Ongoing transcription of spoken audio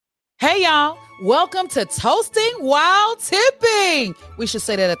Hey, y'all. Welcome to Toasting While Tipping. We should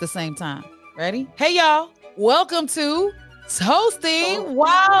say that at the same time. Ready? Hey, y'all. Welcome to Toasting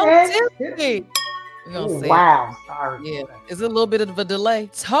While Tipping. We're going to say wow. Sorry. Yeah. It's a little bit of a delay.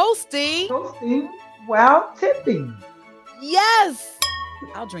 Toasting while tipping. Yes.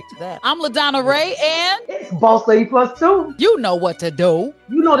 I'll drink to that. I'm LaDonna Ray, and it's Boss Lady Plus 2. You know what to do.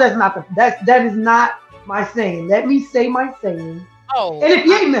 You know that is not my saying. Let me say my saying. Oh. And if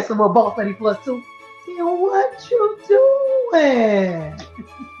you ain't messing with Boss Lady Plus 2, then what you doing?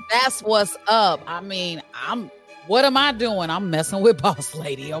 That's what's up. I mean, what am I doing? I'm messing with Boss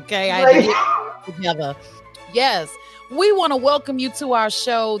Lady, okay? I did it together. Yes. We want to welcome you to our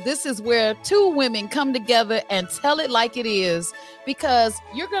show. This is where two women come together and tell it like it is, because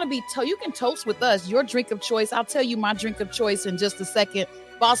you're going to be, you can toast with us, your drink of choice. I'll tell you my drink of choice in just a second.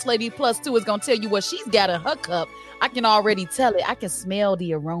 Boss Lady Plus 2 is going to tell you what she's got in her cup. I can already tell it. I can smell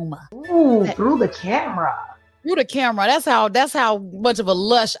the aroma. Ooh, through the camera. Through the camera. That's how much of a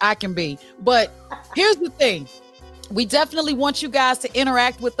lush I can be. But here's the thing. We definitely want you guys to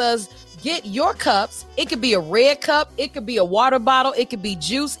interact with us. Get your cups. It could be a red cup. It could be a water bottle. It could be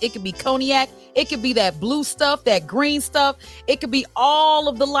juice. It could be cognac. It could be that blue stuff, that green stuff. It could be all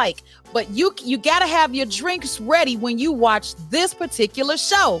of the like. But you got to have your drinks ready when you watch this particular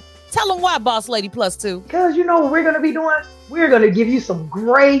show. Tell them why, Boss Lady Plus 2. Because you know what we're going to be doing? We're going to give you some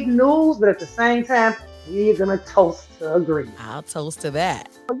great news, but at the same time, we're going to toast to agree. I'll toast to that.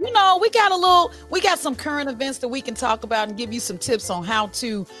 You know, we got some current events that we can talk about and give you some tips on how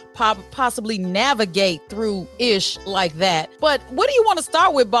to possibly navigate through ish like that. But what do you want to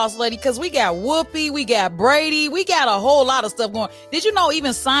start with, Boss Lady? Because we got Whoopi, we got Brady, we got a whole lot of stuff going. Did you know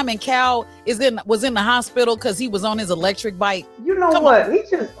even Simon Cowell was in the hospital because he was on his electric bike? You know what? He's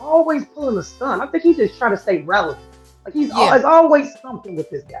just always pulling a stunt. I think he's just trying to stay relevant. Like there's always something with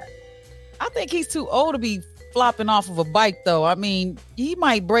this guy. I think he's too old to be flopping off of a bike, though. I mean, he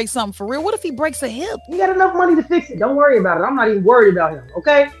might break something for real. What if he breaks a hip? He got enough money to fix it. Don't worry about it. I'm not even worried about him,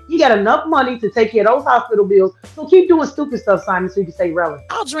 okay? He got enough money to take care of those hospital bills. So keep doing stupid stuff, Simon, so you can stay relevant.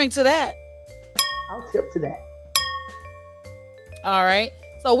 I'll drink to that. I'll tip to that. All right.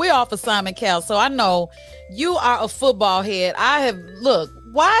 So we're off of Simon Cowell. So I know you are a football head.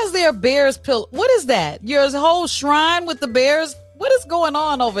 Why is there a Bears pill? What is that? Your whole shrine with the Bears? What is going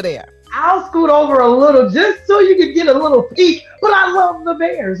on over there? I'll scoot over a little just so you can get a little peek, but I love the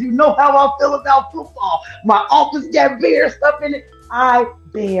Bears. You know how I feel about football. My office got Bear stuff in it. I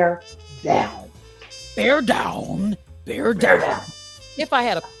bear down. Bear down. Bear down. If I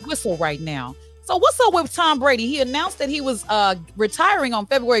had a whistle right now. So what's up with Tom Brady? He announced that he was retiring on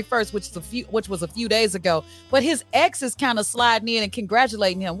February 1st, which was a few days ago, but his ex is kind of sliding in and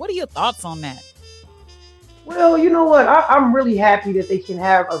congratulating him. What are your thoughts on that? Well, you know what? I'm really happy that they can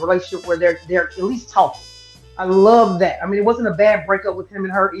have a relationship where they're at least talking. I love that. I mean, it wasn't a bad breakup with him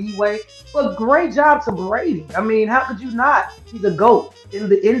and her anyway, but great job to Brady. I mean, how could you not? He's a GOAT in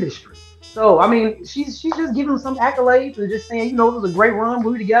the industry. So, I mean, she's just giving him some accolades and just saying, you know, it was a great run.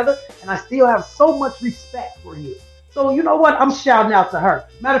 We were together, and I still have so much respect for you. So, you know what? I'm shouting out to her.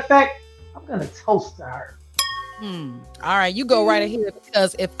 Matter of fact, I'm going to toast to her. All right, you go right ahead,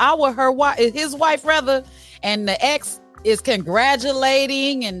 because if I were his wife rather, and the ex is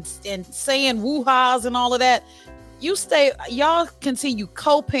congratulating and saying woo-ha's and all of that, y'all continue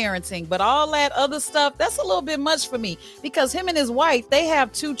co-parenting, but all that other stuff, that's a little bit much for me, because him and his wife, they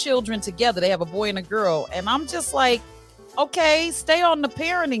have 2 children together. They have a boy and a girl. And I'm just like, okay, stay on the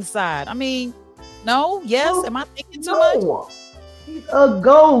parenting side. I mean, no, yes. Am I thinking too much? He's a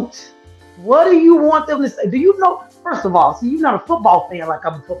GOAT. What do you want them to say? Do you know, first of all, see, you're not a football fan like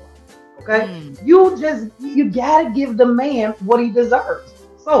I'm a football. Okay, you gotta give the man what he deserves.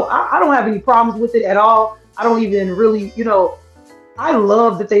 So I don't have any problems with it at all. I don't even really, I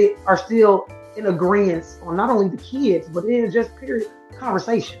love that they are still in agreement on not only the kids, but in just period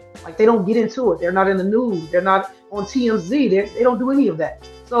conversation. Like, they don't get into it. They're not in the news. They're not on TMZ. They don't do any of that.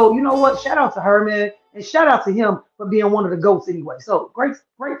 So you know what? Shout out to her, man, and shout out to him for being one of the GOATs anyway. So great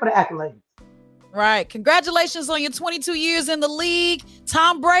for the accolades. Right. Congratulations on your 22 years in the league,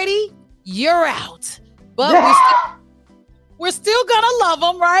 Tom Brady. You're out, but we're still gonna love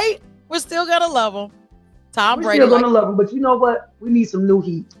him, right? We're still gonna love him. Tom Brady. We're still gonna love him, but you know what? We need some new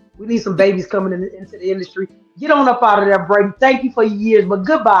heat. We need some babies coming into the industry. Get on up out of there, Brady. Thank you for your years, but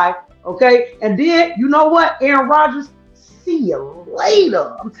goodbye, okay? And then, you know what? Aaron Rodgers, see you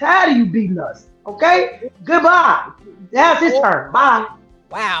later. I'm tired of you beating us, okay? Goodbye. That's his turn. Bye.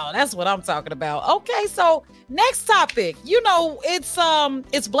 Wow, that's what I'm talking about. Okay, so next topic. You know,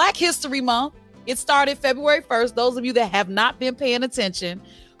 it's Black History Month. It started February 1st. Those of you that have not been paying attention,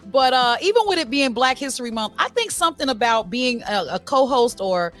 But even with it being Black History Month, I think something about being a co-host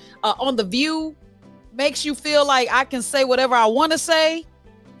or on The View makes you feel like I can say whatever I want to say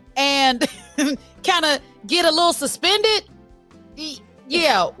and kind of get a little suspended.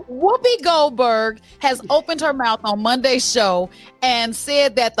 Yeah, Whoopi Goldberg has opened her mouth on Monday's show and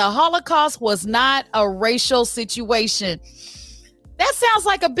said that the Holocaust was not a racial situation. That sounds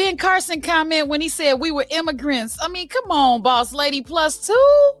like a Ben Carson comment when he said we were immigrants. I mean, come on, boss lady +2.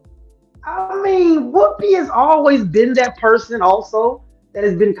 I mean, Whoopi has always been that person also that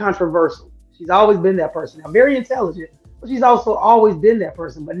has been controversial. She's always been that person. Now, very intelligent, but she's also always been that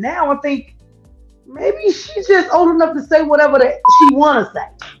person. But now I think maybe she's just old enough to say whatever that she want to say.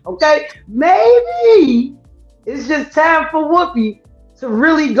 Okay? Maybe it's just time for Whoopi to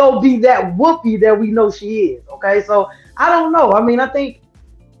really go be that Whoopi that we know she is. Okay? So I don't know. I mean, I think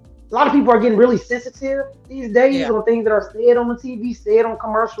a lot of people are getting really sensitive these days on things that are said on the TV, said on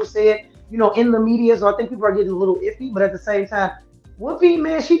commercials, said, in the media. So I think people are getting a little iffy. But at the same time, Whoopi,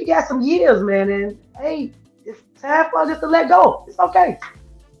 man, she got some years, man. And hey, it's time for her just to let go. It's okay.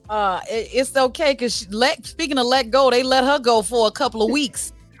 It's okay because speaking of let go, they let her go for a couple of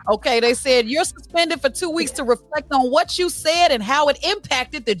weeks. Okay, they said you're suspended for 2 weeks to reflect on what you said and how it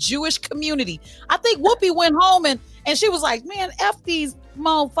impacted the Jewish community. I think Whoopi went home and she was like, man, F these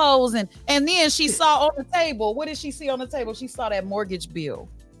mofos. And then she saw on the table, what did she see on the table? She saw that mortgage bill.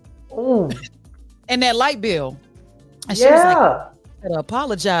 Oh. And that light bill. And she was like, I gotta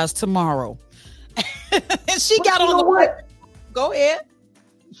apologize tomorrow. And she got on the what? Go ahead.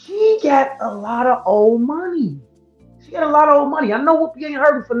 She got a lot of old money. I know Whoopi ain't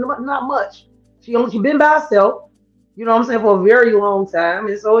heard for not much. She been by herself, you know what I'm saying, for a very long time.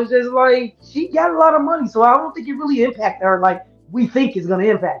 And so it's just like she got a lot of money. So I don't think it really impacted her like we think it's gonna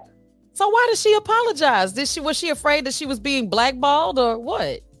impact her. So why did she apologize? Was she afraid that she was being blackballed or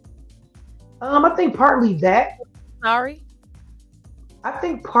what? I think partly that. Sorry? I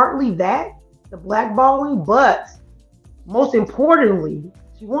think partly that, the blackballing, but most importantly,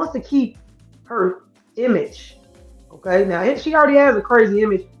 she wants to keep her image. Okay, now she already has a crazy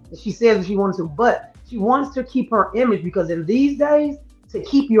image that she says that she wants to, but she wants to keep her image because in these days, to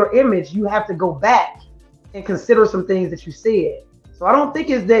keep your image, you have to go back and consider some things that you said. So I don't think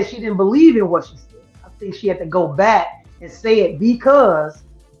it's that she didn't believe in what she said. I think she had to go back and say it because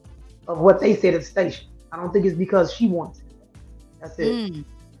of what they said at the station. I don't think it's because she wants it. That's it.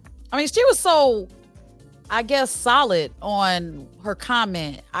 I mean, she was so, I guess, solid on her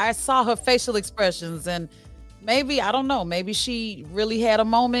comment. I saw her facial expressions and maybe, I don't know, maybe she really had a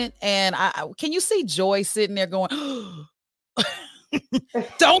moment. And can you see Joy sitting there going, don't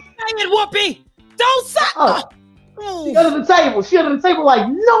say it, Whoopi! Don't say it! She under the table. She under the table like,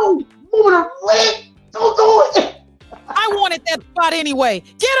 no, moving her leg. Don't do it. I wanted that spot anyway.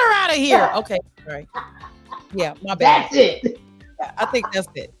 Get her out of here. Okay, all right. Yeah, my bad. That's it. I think that's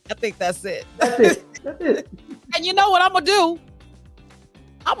it. That's it. And you know what I'm going to do?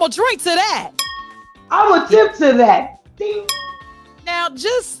 I'm going to drink to that. I'm going to tip to that. Ding. Now,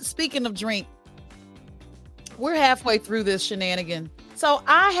 just speaking of drink, we're halfway through this shenanigan. So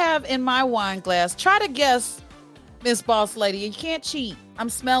I have in my wine glass, try to guess, Miss Boss Lady. You can't cheat. I'm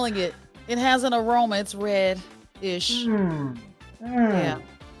smelling it. It has an aroma. It's red-ish. Yeah.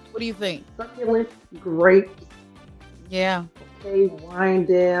 What do you think? Succulent grapes. Yeah. Okay, wine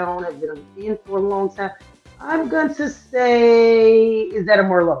down. I've been in for a long time. I'm going to say, is that a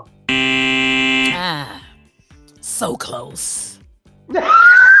Merlot? So close.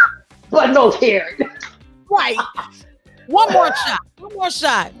 But no carrot. Right. One more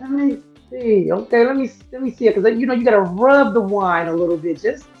shot. Let me see. Okay, let me see it because you got to rub the wine a little bit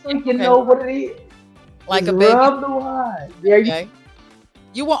just so you know what it is. Like just a baby. Rub the wine. There okay.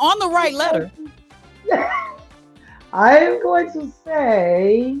 You were on the right letter. I am going to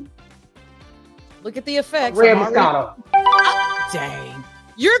say. Look at the effects. Red Moscato. Dang.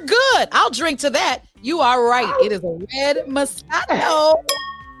 You're good. I'll drink to that. You are right. It is a red Moscato.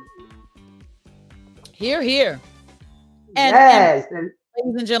 Here. And, yes. And,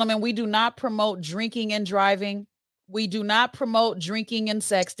 ladies and gentlemen, we do not promote drinking and driving. We do not promote drinking and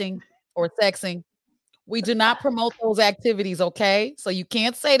sexting or sexing. We do not promote those activities, okay? So you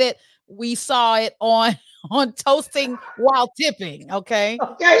can't say that we saw it on toasting while tipping, okay?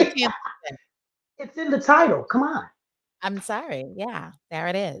 Okay. It's in the title. Come on. I'm sorry. Yeah, there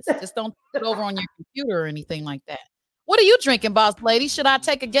it is. Just don't put it over on your computer or anything like that. What are you drinking, boss lady? Should I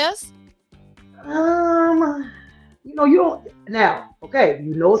take a guess? You don't now. Okay,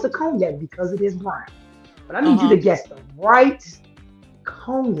 it's a cognac because it is brown, but I need you to guess the right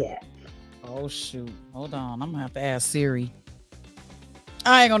cognac. Oh shoot! Hold on, I'm gonna have to ask Siri.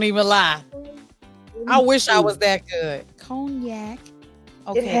 I ain't gonna even lie. I wish I was that good. Cognac.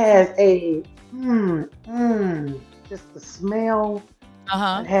 Okay. It has a just the smell.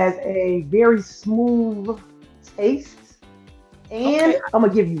 It has a very smooth taste. And I'm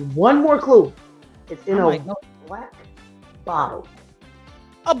gonna give you one more clue. It's in a black bottle.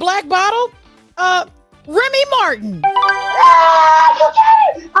 A black bottle? Remy Martin.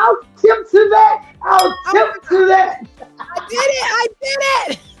 I'll tip to that. I did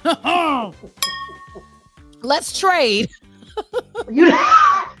it. Let's trade. You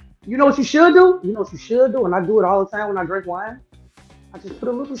know what you should do? You know what you should do? And I do it all the time when I drink wine. I just put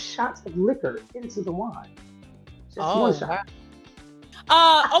a little shots of liquor into the wine. Just one shot.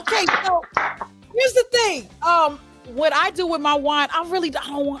 Okay, so here's the thing. What I do with my wine, I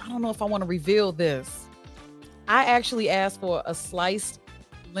don't know if I want to reveal this. I actually ask for a sliced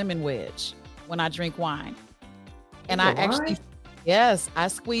lemon wedge when I drink wine. And I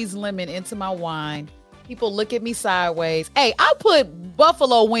squeeze lemon into my wine. People look at me sideways. Hey, I put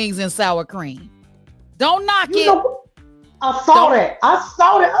buffalo wings in sour cream. Don't knock it. I saw that.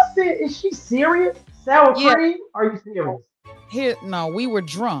 I said, is she serious? Sour cream? Are you serious? No, we were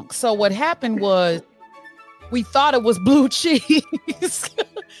drunk. So what happened was we thought it was blue cheese.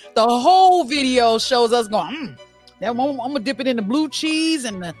 The whole video shows us going, I'm gonna dip it in the blue cheese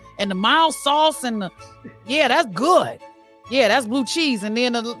and the mild sauce and that's good. Yeah, that's blue cheese. And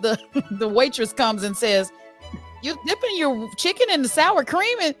then the waitress comes and says, "You're dipping your chicken in the sour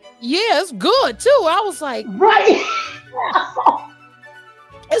cream?" And it's good too. I was like, right.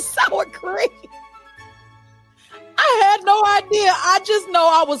 It's sour cream. I had no idea. I just know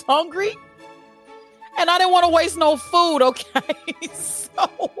I was hungry and I didn't want to waste no food. Okay.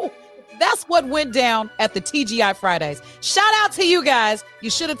 So that's what went down at the TGI Fridays. Shout out to you guys. You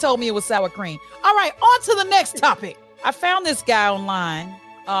should have told me it was sour cream. All right, on to the next topic. I found this guy online.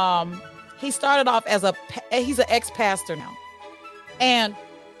 He started off he's an ex-pastor now. And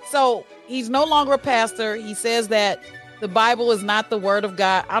so he's no longer a pastor. He says that the Bible is not the word of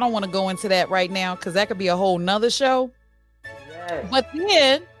God. I don't want to go into that right now because that could be a whole nother show. Yes. But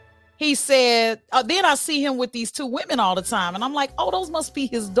then he said, then I see him with these two women all the time. And I'm like, oh, those must be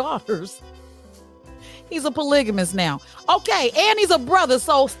his daughters. He's a polygamist now. Okay. And he's a brother.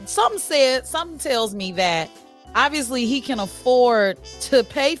 So something tells me that obviously he can afford to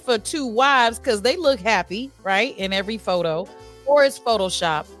pay for two wives because they look happy, right? In every photo, or it's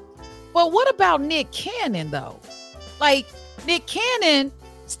Photoshop. But what about Nick Cannon though? Like Nick Cannon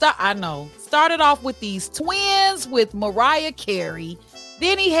started off with these twins with Mariah Carey.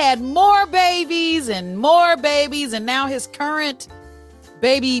 Then he had more babies, and now his current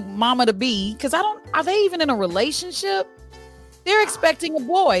baby mama to be, because are they even in a relationship? They're expecting a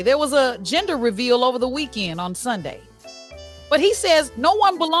boy. There was a gender reveal over the weekend on Sunday. But he says, no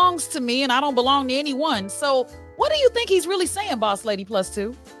one belongs to me and I don't belong to anyone. So what do you think he's really saying, Boss Lady Plus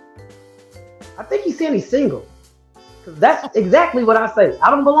Two? I think he's saying he's single. Because that's exactly what I say.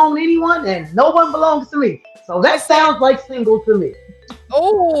 I don't belong to anyone and no one belongs to me. So that sounds like single to me.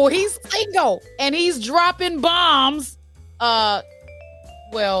 Oh, he's single and he's dropping bombs.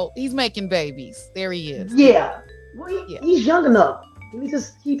 Well, he's making babies. There he is. Yeah. Well, he's young enough. He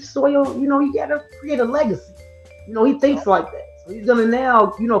just keeps soil. You got to create a legacy. He thinks like that. So he's going to now,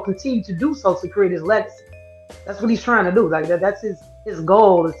 continue to do so to create his legacy. That's what he's trying to do. Like that's his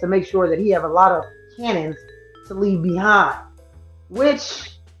goal, is to make sure that he have a lot of cannons to leave behind,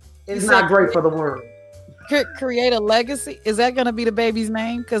 which is not great for the world. Create a legacy. Is that going to be the baby's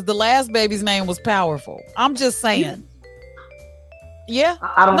name? Because the last baby's name was Powerful. I'm just saying. Yeah.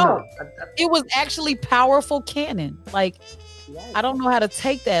 I don't know. It was actually Powerful Cannon. Like, I don't know how to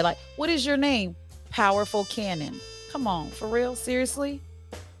take that. Like, what is your name? Powerful Cannon. Come on, for real? Seriously?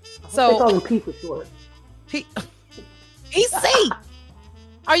 So they call him P for short. PC.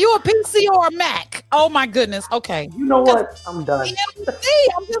 Are you a PC or a Mac? Oh my goodness. Okay. You know what? I'm done.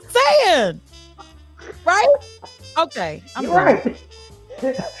 I'm just saying. Right? Okay. You're right.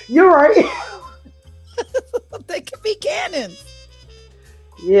 You're right. They could be cannons.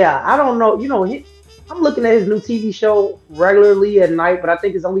 Yeah, I don't know. I'm looking at his new TV show regularly at night, but I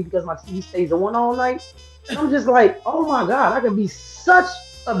think it's only because my TV stays on all night. And I'm just like, oh my God, I could be such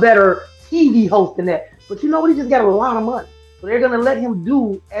a better TV host than that. But you know what? He just got a lot of money. So they're going to let him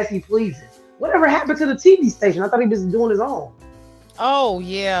do as he pleases. Whatever happened to the TV station? I thought he was doing his own. Oh,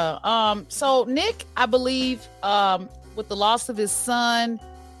 yeah. So Nick, I believe, with the loss of his son,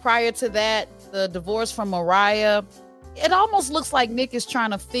 prior to that, the divorce from Mariah, it almost looks like Nick is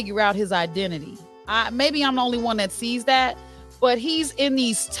trying to figure out his identity. Maybe I'm the only one that sees that, but he's in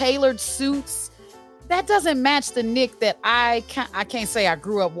these tailored suits. that doesn't match the Nick that I can't say I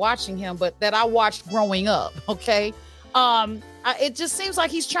grew up watching him, but that I watched growing up. Okay. It just seems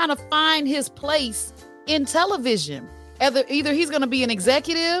like he's trying to find his place in television. Either he's going to be an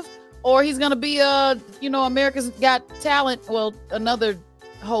executive or he's going to be America's Got Talent. Well, another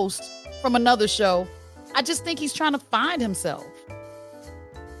host from another show. I just think he's trying to find himself.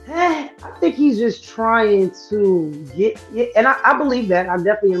 I think he's just trying to get, and I believe that. I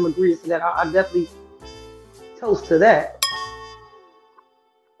definitely am agreeing to that. I definitely toast to that.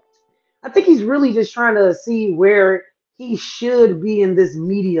 I think he's really just trying to see where he should be in this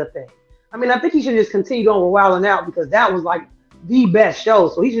media thing. I mean, I think he should just continue on with Wild 'N Out because that was like the best show.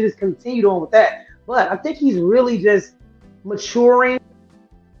 So he should just continue on with that. But I think he's really just maturing.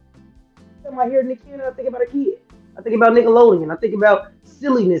 I hear Nick Cannon, I think about a kid. I think about Nickelodeon. I think about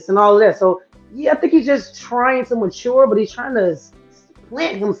silliness and all of that. So yeah, I think he's just trying to mature, but he's trying to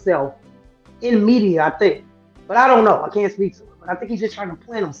plant himself in media, I think. But I don't know. I can't speak to it. But I think he's just trying to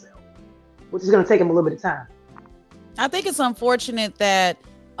plant himself, which is going to take him a little bit of time. I think it's unfortunate that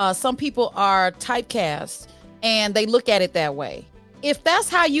some people are typecast and they look at it that way. If that's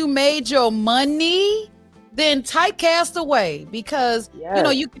how you made your money, then typecast away because,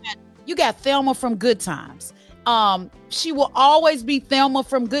 you got Thelma from Good Times. She will always be Thelma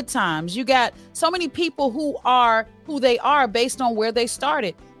from Good Times. You got so many people who are who they are based on where they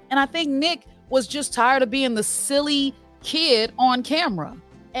started. And I think Nick was just tired of being the silly kid on camera.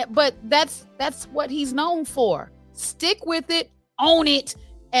 But that's what he's known for. Stick with it, own it,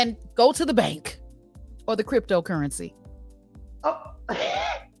 and go to the bank or the cryptocurrency. Oh.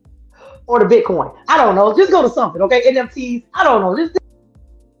 Or the Bitcoin. I don't know. Just go to something, okay? NFTs. I don't know.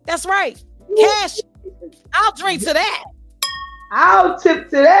 That's right. Cash. I'll drink to that. I'll tip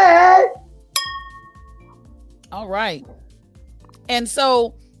to that. All right. And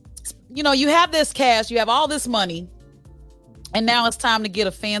so, you have this cash, you have all this money, and now it's time to get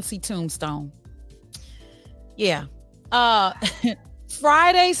a fancy tombstone. Yeah.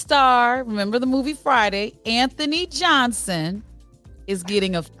 Friday star, remember the movie Friday, Anthony Johnson is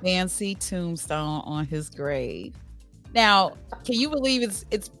getting a fancy tombstone on his grave. Now, can you believe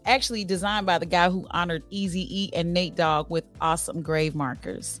it's actually designed by the guy who honored Eazy-E and Nate Dogg with awesome grave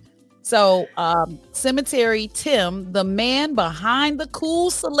markers? So, Cemetery Tim, the man behind the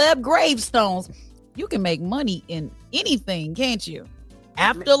cool celeb gravestones, you can make money in anything, can't you?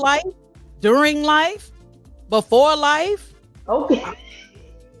 Afterlife, during life, before life. Okay.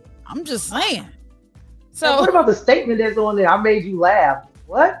 I'm just saying. So, now what about the statement that's on there? I made you laugh.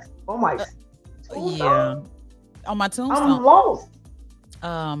 What? Oh my. Yeah. On my tombstone. I'm lost.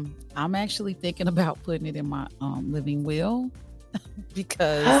 I'm actually thinking about putting it in my living will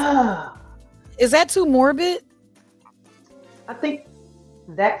because is that too morbid? I think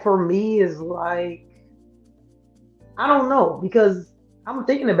that for me is like, I don't know, because I'm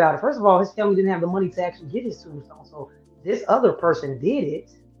thinking about it. First of all, his family didn't have the money to actually get his tombstone. So this other person did it,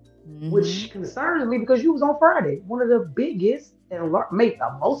 which concerns me because you was on Friday, one of the biggest and made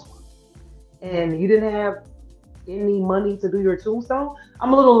the most money. And you didn't have any money to do your tombstone.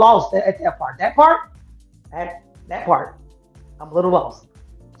 I'm a little lost at that part. That part, I'm a little lost.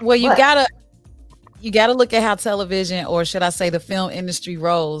 Well, you gotta look at how television, or should I say the film industry,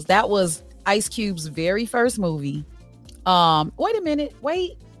 rolls. That was Ice Cube's very first movie. Wait a minute.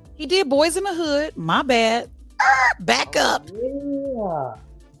 He did Boys in the Hood. My bad. Back up. Yeah.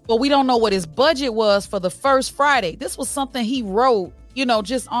 But we don't know what his budget was for the first Friday. This was something he wrote,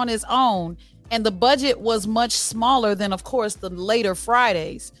 just on his own. And the budget was much smaller than, of course, the later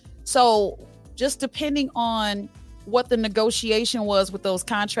Fridays. So just depending on what the negotiation was with those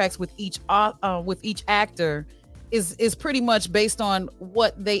contracts with each actor is pretty much based on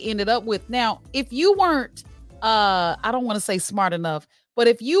what they ended up with. Now, if you weren't, I don't want to say smart enough, but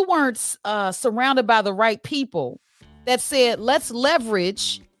if you weren't surrounded by the right people that said, let's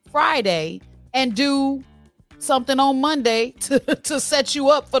leverage Friday and do something on Monday to set you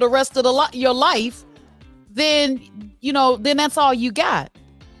up for the rest of your life, then that's all you got.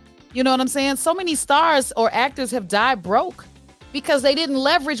 You know what I'm saying? So many stars or actors have died broke because they didn't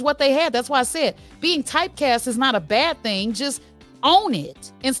leverage what they had. That's why I said being typecast is not a bad thing. Just own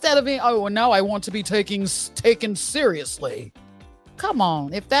it instead of being, oh, well, now I want to be taken seriously. Come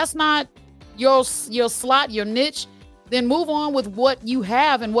on. If that's not your slot, your niche, then move on with what you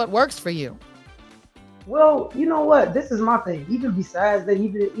have and what works for you. Well, you know what? This is my thing. Even besides that,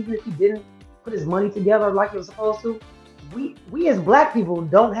 even if he didn't put his money together like he was supposed to, we as Black people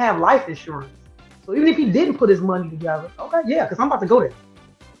don't have life insurance. So even if he didn't put his money together, okay, yeah, because I'm about to go there.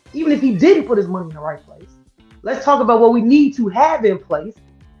 Even if he didn't put his money in the right place, let's talk about what we need to have in place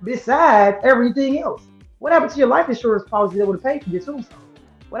besides everything else. What happened to your life insurance policy that would have paid for your tombstone?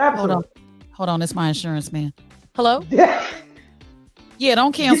 What happened Hold to on. Hold on. It's my insurance man. Hello? it? Yeah,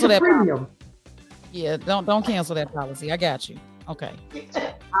 don't Get cancel the that. premium. Yeah, don't cancel that policy. I got you. Okay.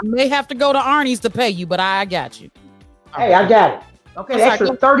 I may have to go to Arnie's to pay you, but I got you. Hey, I got it. Okay, I'm the sorry,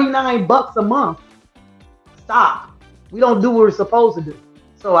 extra $39 a month. Stop. We don't do what we're supposed to do.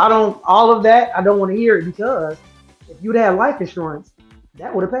 So all of that, I don't want to hear it, because if you'd had life insurance,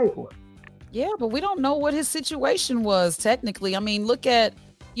 that would have paid for it. Yeah, but we don't know what his situation was technically. I mean, look at,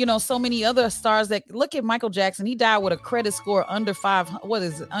 so many other stars look at Michael Jackson. He died with a credit score under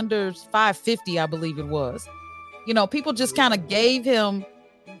under 550, I believe it was. People just kind of gave him,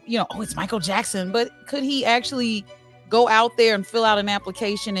 oh, it's Michael Jackson, but could he actually go out there and fill out an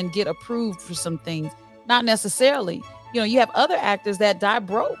application and get approved for some things? Not necessarily. You have other actors that die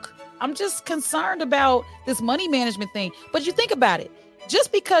broke. I'm just concerned about this money management thing. But you think about it.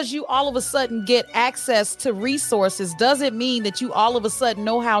 Just because you all of a sudden get access to resources doesn't mean that you all of a sudden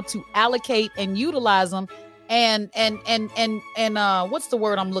know how to allocate and utilize them. And what's the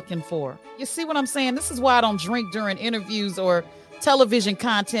word I'm looking for? You see what I'm saying? This is why I don't drink during interviews or television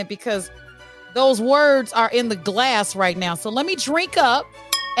content, because those words are in the glass right now. So let me drink up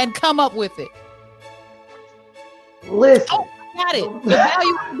and come up with it. Listen. Oh, I got it. The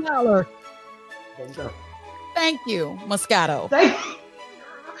value of the dollar. There you go. Thank you, Moscato. Thank you.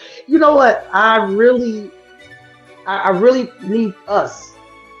 You know what? I really need us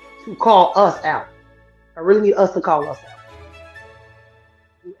to call us out. I really need us to call us out.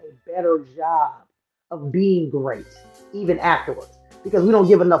 Do a better job of being great, even afterwards. Because we don't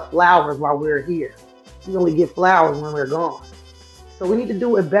give enough flowers while we're here. We only give flowers when we're gone. So we need to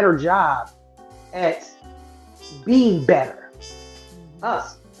do a better job at being better.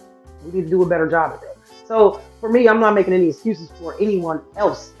 Us. We need to do a better job at that. So for me, I'm not making any excuses for anyone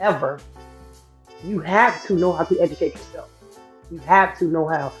else ever. You have to know how to educate yourself. You have to know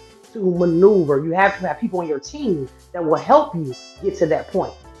how to maneuver. You have to have people on your team that will help you get to that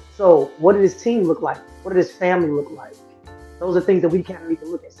point. So what did his team look like? What did his family look like? Those are things that we kind of need to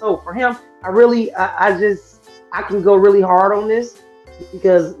look at. So for him, I can go really hard on this,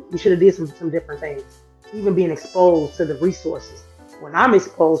 because we should have did some different things. Even being exposed to the resources. When I'm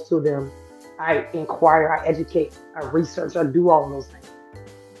exposed to them, I inquire, I educate, I research, I do all of those things.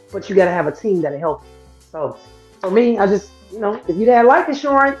 But you got to have a team that'll help you. So for me, I just, if you had life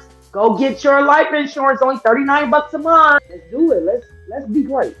insurance, go get your life insurance. Only $39 a month. Let's do it. Let's be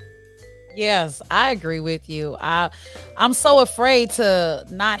great. Yes, I agree with you. I'm so afraid to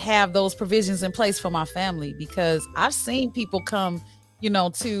not have those provisions in place for my family, because I've seen people come,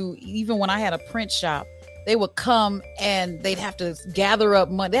 to, even when I had a print shop, they would come and they'd have to gather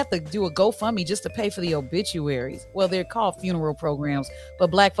up money. They have to do a GoFundMe just to pay for the obituaries. Well, they're called funeral programs, but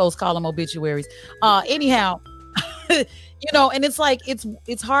Black folks call them obituaries. Anyhow, and it's like,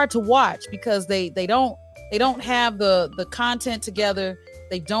 it's hard to watch, because they don't have the content together.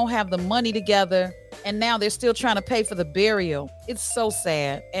 They don't have the money together. And now they're still trying to pay for the burial. It's so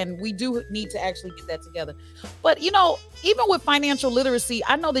sad. And we do need to actually get that together. But, even with financial literacy,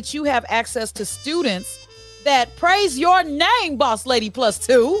 I know that you have access to students that praise your name, Boss Lady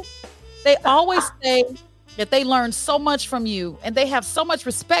 +2. They always say that they learn so much from you and they have so much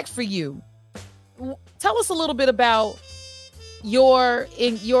respect for you. Tell us a little bit about your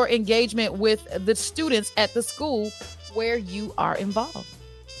engagement with the students at the school where you are involved.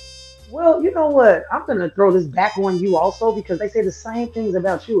 Well, you know what? I'm going to throw this back on you also, because they say the same things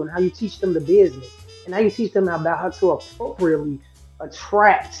about you and how you teach them the business and how you teach them about how to appropriately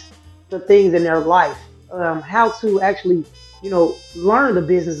attract the things in their life, how to actually, learn the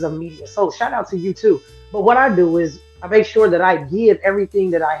business of media. So shout out to you too. But what I do is I make sure that I give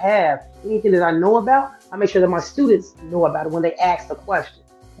everything that I have, anything that I know about, I make sure that my students know about it when they ask the question.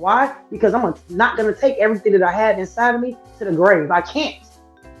 Why? Because I'm not going to take everything that I have inside of me to the grave. I can't.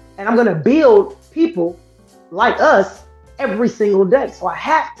 And I'm going to build people like us every single day. So I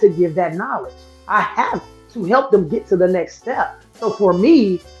have to give that knowledge. I have to help them get to the next step. So for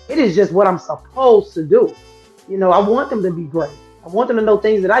me, it is just what I'm supposed to do. I want them to be great. I want them to know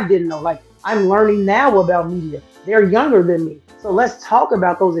things that I didn't know. Like, I'm learning now about media. They're younger than me. So let's talk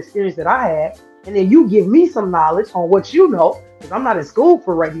about those experiences that I had. And then you give me some knowledge on what you know, because I'm not in school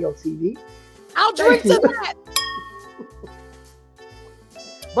for radio, TV. I'll drink to that.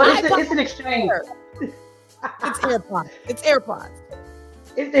 But it's an exchange. It's AirPods. It's AirPods.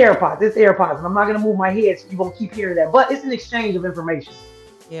 It's AirPods. And I'm not going to move my head, so you won't keep hearing that. But it's an exchange of information.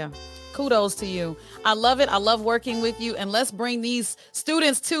 Yeah. Kudos to you. I love it. I love working with you. And let's bring these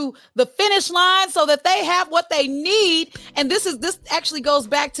students to the finish line so that they have what they need. And this actually goes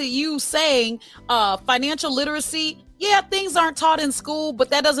back to you saying financial literacy. Yeah, things aren't taught in school, but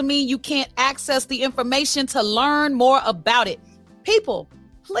that doesn't mean you can't access the information to learn more about it. People,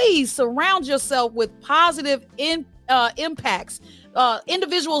 please surround yourself with positive impacts,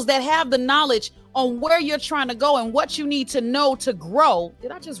 individuals that have the knowledge on where you're trying to go and what you need to know to grow.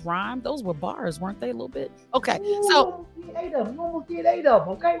 Did I just rhyme? Those were bars, weren't they, a little bit? Okay. So you almost did 8 of them,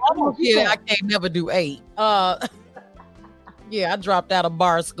 okay? I can't never do 8. Yeah, I dropped out of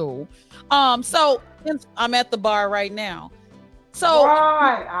bar school. So I'm at the bar right now. So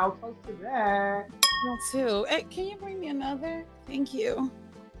right, I'll post to that. Me too. Hey, can you bring me another? Thank you.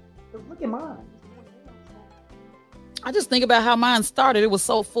 Look at mine. I just think about how mine started. It was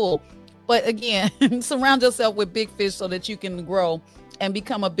so full. But again, surround yourself with big fish so that you can grow and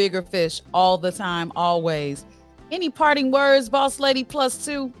become a bigger fish all the time, always. Any parting words, Boss Lady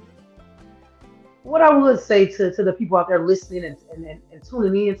 +2? What I would say to the people out there listening and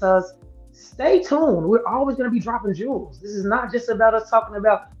tuning in to us, stay tuned. We're always going to be dropping jewels. This is not just about us talking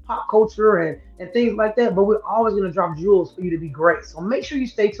about pop culture and things like that, but we're always going to drop jewels for you to be great. So make sure you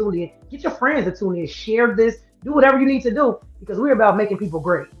stay tuned in. Get your friends to tune in. Share this. Do whatever you need to do because we're about making people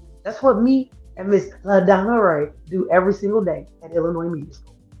great. That's what me and Miss LaDonna Ray do every single day at Illinois Media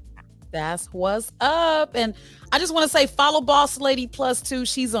School. That's what's up. And I just want to say follow Boss Lady +2.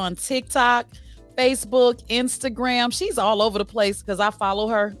 She's on TikTok, Facebook, Instagram. She's all over the place because I follow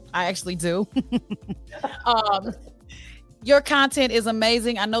her. I actually do. Your content is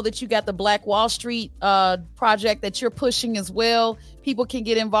amazing. I know that you got the Black Wall Street project that you're pushing as well. People can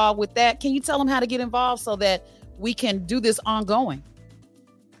get involved with that. Can you tell them how to get involved so that we can do this ongoing?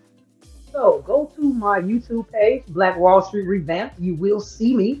 So go to my YouTube page, Black Wall Street Revamped. You will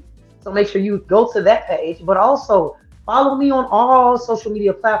see me. So make sure you go to that page, but also follow me on all social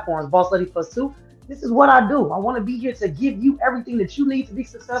media platforms, Boss Lady +2. This is what I do. I want to be here to give you everything that you need to be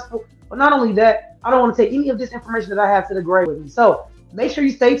successful. But not only that, I don't want to take any of this information that I have to the grave with me. So make sure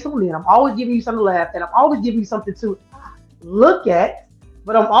you stay tuned in. I'm always giving you something to laugh at. I'm always giving you something to look at,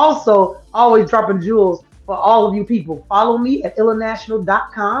 but I'm also always dropping jewels for all of you people. Follow me at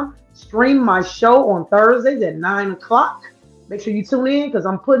illanational.com. Stream my show on Thursdays at 9 o'clock. Make sure you tune in because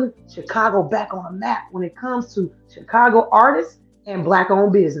I'm putting Chicago back on the map when it comes to Chicago artists and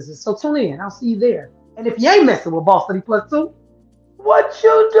Black-owned businesses. So tune in. I'll see you there. And if you ain't messing with Boss Lady +2, what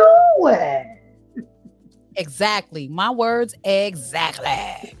you doing? Exactly. My words,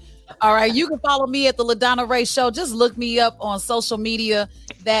 exactly. All right. You can follow me at the LaDonna Ray Show. Just look me up on social media.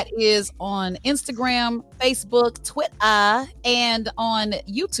 That is on Instagram, Facebook, Twitter, and on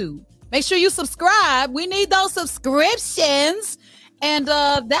YouTube. Make sure you subscribe. We need those subscriptions. And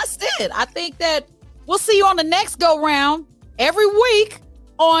that's it. I think that we'll see you on the next go round every week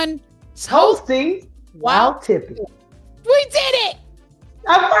on Toasting While Tipping. We did it.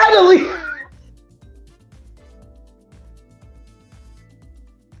 I finally.